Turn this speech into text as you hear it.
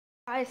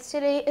Guys,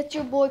 today it's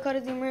your boy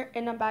Carter Zoomer,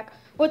 and I'm back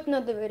with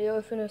another video.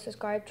 If you're not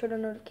subscribed, turn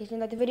on notifications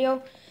like the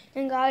video.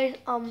 And guys,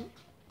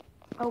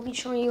 I'll be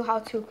showing you how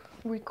to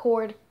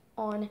record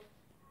on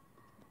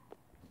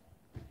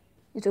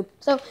YouTube.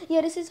 So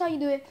yeah, this is how you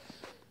do it.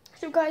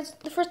 So guys,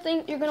 the first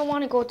thing you're gonna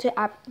want to go to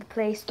the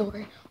Play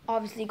Store.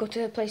 Obviously, go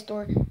to the Play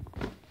Store.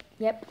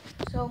 Yep.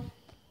 So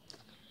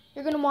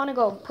you're gonna want to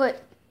go put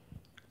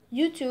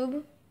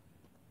YouTube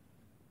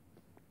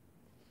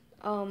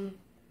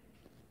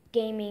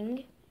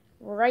gaming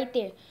right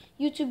there.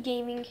 YouTube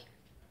gaming.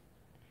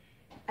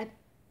 I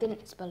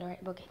didn't spell it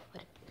right, but okay,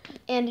 whatever.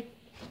 And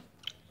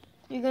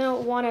you're gonna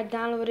want to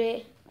download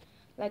it.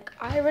 Like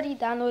I already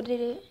downloaded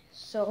it,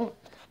 so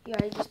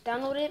yeah, you just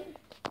download it.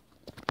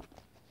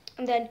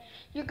 And then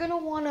you're gonna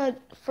want to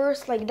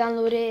first like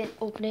download it,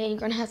 open it. You're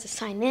gonna have to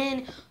sign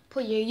in,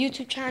 put your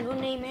YouTube channel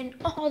name in,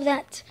 all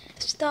that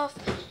stuff.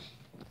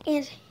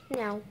 And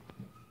now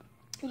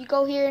you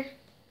go here,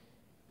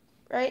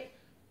 right?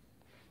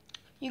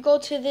 You go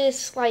to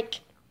this, like,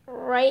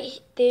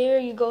 right there,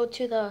 you go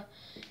to the,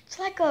 it's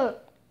like a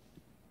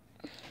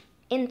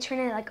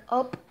internet, like,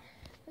 up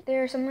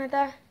there or something like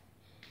that,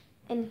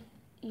 and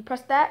you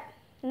press that.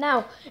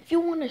 Now, if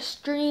you want to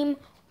stream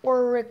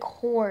or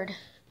record,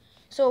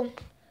 so,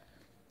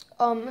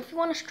 if you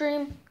want to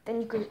stream,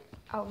 then you could,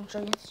 I'll show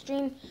you how to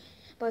stream,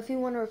 but if you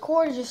want to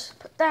record, just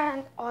put that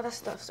and all that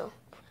stuff, so,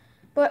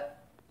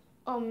 but,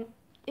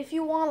 if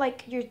you want,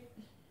 like, your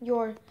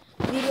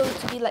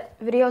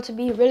video to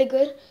be really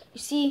good, you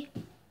see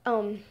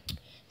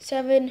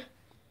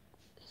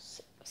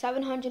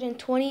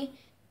 720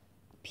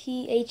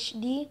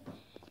 PHD,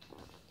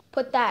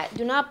 put that.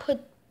 Do not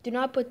put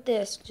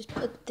this, just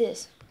put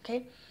this,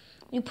 okay?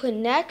 You put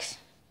next,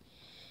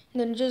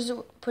 and then just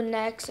put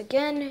next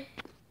again.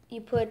 You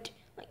put,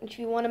 like, if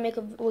you want to make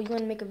a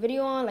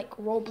video on, like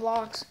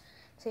Roblox,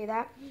 say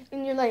that,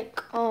 and you're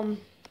like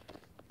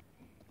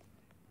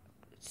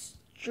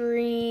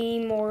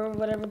stream or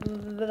whatever, blah,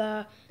 blah,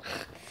 blah.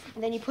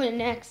 And then you put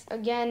next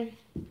again,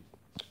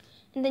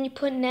 and then you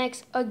put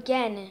next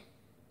again,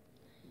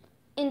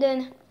 and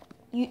then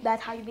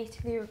that's how you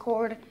basically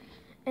record.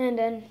 And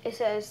then it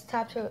says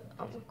tap to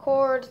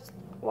record,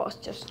 well, it's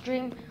just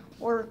stream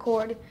or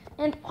record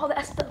and all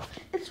that stuff.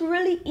 It's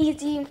really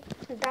easy.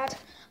 That's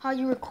how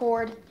you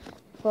record.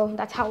 Well,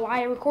 that's how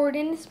I record,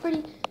 and it's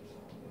pretty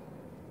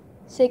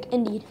sick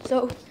indeed.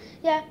 So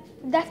yeah,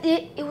 that's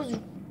it. It was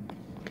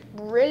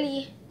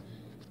really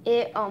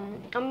it.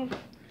 I'm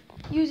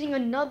using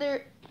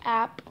another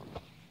app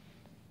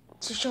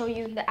to show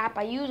you the app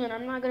I use, and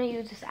I'm not gonna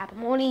use this app.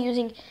 I'm only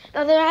using the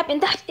other app, and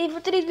that's it for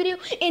today's video,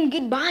 and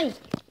goodbye.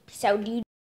 Peace out, dude.